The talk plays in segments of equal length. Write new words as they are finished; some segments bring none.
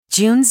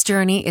June's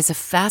Journey is a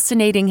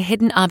fascinating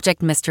hidden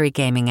object mystery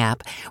gaming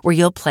app where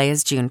you'll play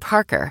as June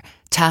Parker,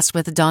 tasked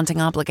with a daunting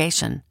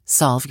obligation: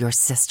 solve your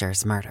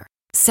sister's murder.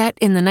 Set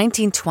in the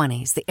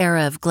 1920s, the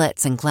era of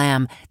glitz and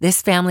glam,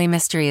 this family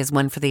mystery is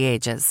one for the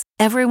ages.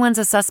 Everyone's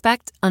a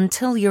suspect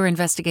until your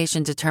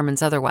investigation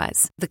determines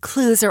otherwise. The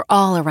clues are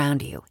all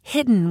around you,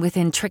 hidden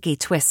within tricky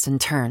twists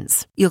and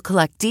turns. You'll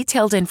collect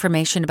detailed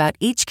information about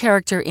each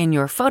character in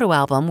your photo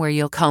album where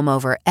you'll comb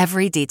over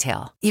every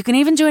detail. You can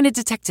even join a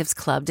detectives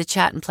club to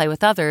chat and play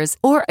with others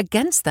or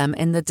against them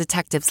in the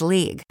Detectives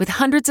League. With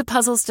hundreds of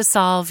puzzles to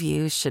solve,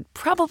 you should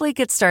probably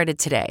get started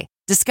today.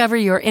 Discover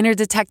your inner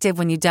detective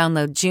when you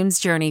download June's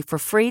Journey for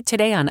free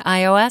today on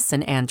iOS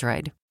and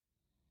Android.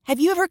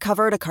 Have you ever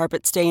covered a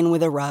carpet stain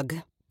with a rug?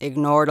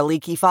 Ignored a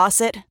leaky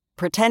faucet?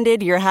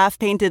 Pretended your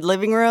half-painted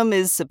living room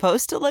is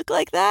supposed to look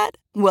like that?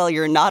 Well,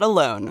 you're not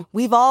alone.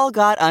 We've all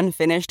got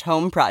unfinished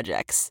home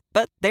projects.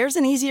 But there's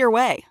an easier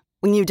way.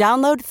 When you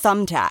download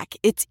Thumbtack,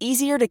 it's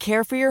easier to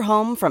care for your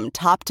home from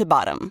top to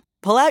bottom.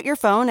 Pull out your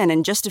phone and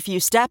in just a few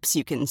steps,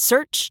 you can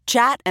search,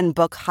 chat, and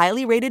book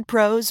highly rated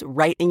pros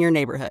right in your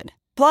neighborhood.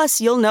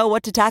 Plus, you'll know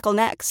what to tackle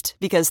next,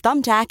 because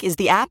Thumbtack is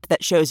the app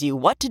that shows you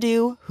what to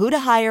do, who to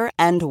hire,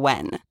 and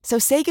when. So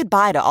say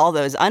goodbye to all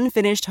those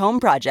unfinished home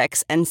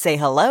projects and say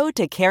hello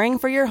to caring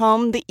for your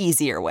home the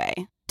easier way.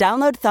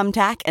 Download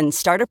Thumbtack and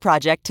start a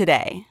project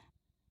today.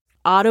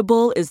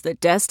 Audible is the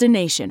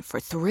destination for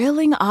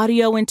thrilling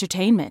audio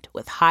entertainment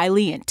with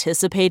highly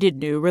anticipated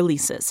new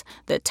releases.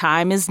 The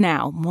time is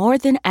now more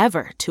than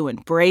ever to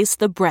embrace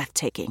the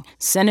breathtaking,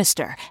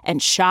 sinister,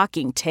 and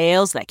shocking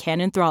tales that can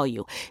enthrall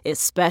you,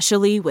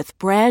 especially with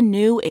brand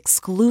new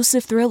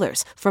exclusive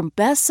thrillers from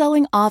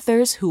best-selling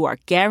authors who are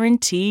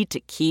guaranteed to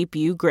keep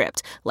you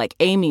gripped, like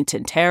Amy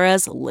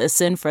Tintera's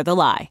Listen for the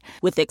Lie.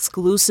 With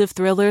exclusive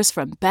thrillers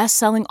from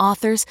best-selling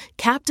authors,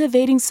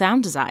 captivating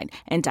sound design,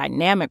 and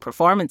dynamic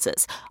performances,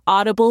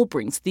 Audible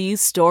brings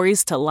these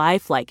stories to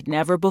life like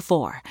never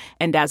before.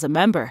 And as a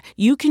member,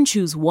 you can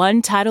choose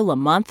one title a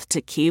month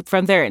to keep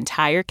from their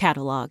entire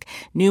catalog.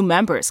 New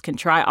members can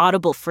try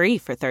Audible free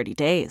for 30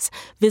 days.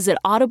 Visit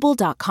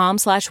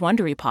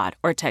audible.com/WonderyPod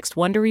or text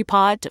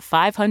WonderyPod to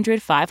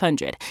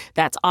 500-500.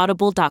 That's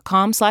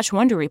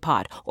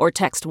audible.com/WonderyPod or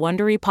text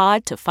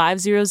WonderyPod to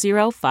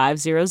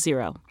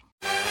 500-500.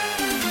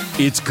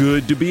 It's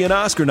good to be an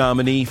Oscar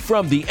nominee.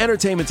 From the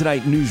Entertainment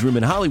Tonight newsroom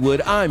in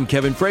Hollywood, I'm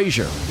Kevin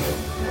Frazier.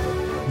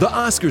 The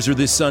Oscars are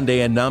this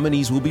Sunday, and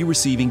nominees will be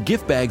receiving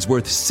gift bags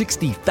worth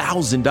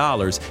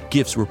 $60,000.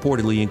 Gifts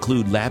reportedly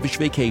include lavish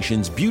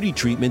vacations, beauty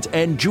treatments,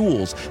 and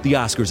jewels. The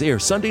Oscars air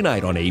Sunday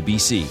night on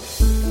ABC.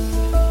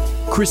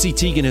 Chrissy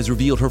Teigen has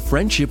revealed her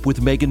friendship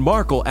with Meghan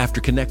Markle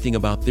after connecting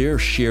about their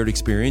shared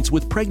experience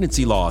with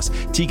pregnancy loss.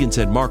 Teigen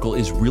said Markle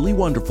is really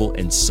wonderful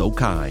and so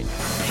kind.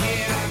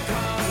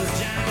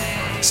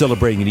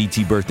 Celebrating an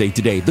E.T. birthday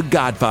today, the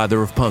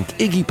godfather of punk,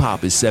 Iggy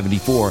Pop, is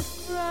 74.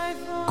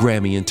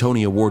 Grammy and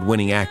Tony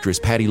Award-winning actress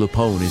Patti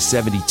LuPone is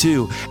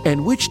 72.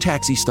 And which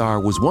Taxi star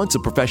was once a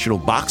professional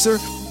boxer?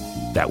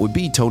 That would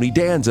be Tony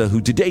Danza, who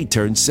today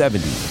turns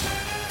 70.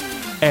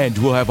 And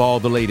we'll have all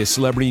the latest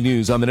celebrity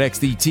news on the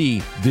next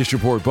ET. This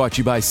report brought to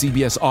you by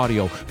CBS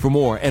Audio. For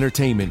more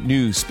entertainment,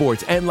 news,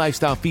 sports, and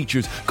lifestyle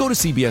features, go to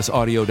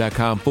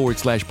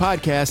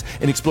cbsaudio.com/podcast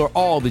and explore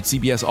all that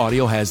CBS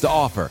Audio has to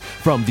offer.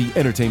 From the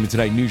Entertainment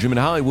Tonight newsroom in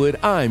Hollywood,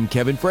 I'm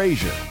Kevin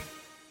Frazier.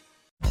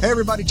 Hey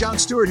everybody, Jon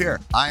Stewart here.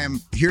 I am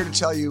here to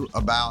tell you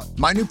about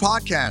my new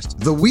podcast,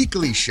 The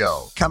Weekly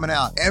Show, coming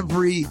out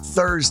every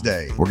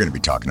Thursday. We're going to be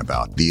talking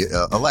about the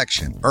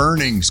election,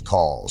 earnings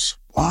calls.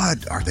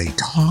 What are they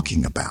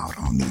talking about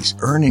on these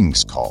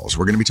earnings calls?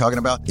 We're going to be talking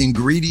about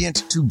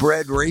ingredient to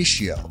bread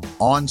ratio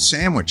on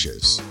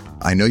sandwiches.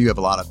 I know you have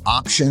a lot of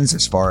options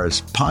as far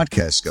as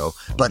podcasts go,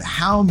 but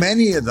how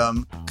many of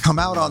them come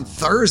out on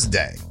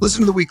Thursday? Listen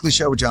to The Weekly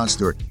Show with Jon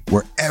Stewart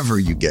wherever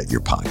you get your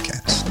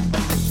podcasts.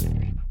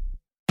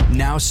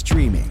 Now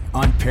streaming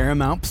on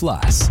Paramount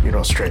Plus. You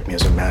don't strike me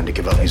as a man to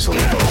give up easily.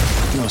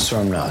 No, sir,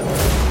 I'm not.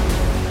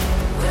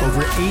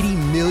 Over 80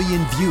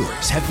 million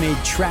viewers have made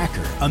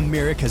Tracker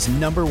America's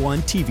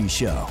 #1 TV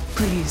show.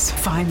 Please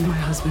find my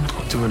husband.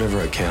 I'll do whatever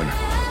I can.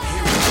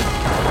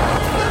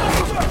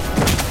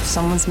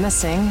 Someone's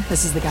missing.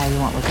 This is the guy we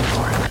want looking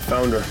for.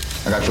 Found her.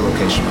 I got your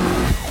location.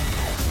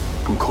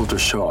 I'm Coulter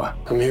Shaw.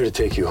 I'm here to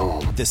take you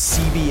home. The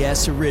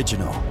CBS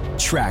original,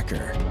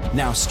 Tracker.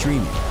 Now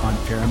streaming on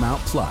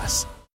Paramount Plus.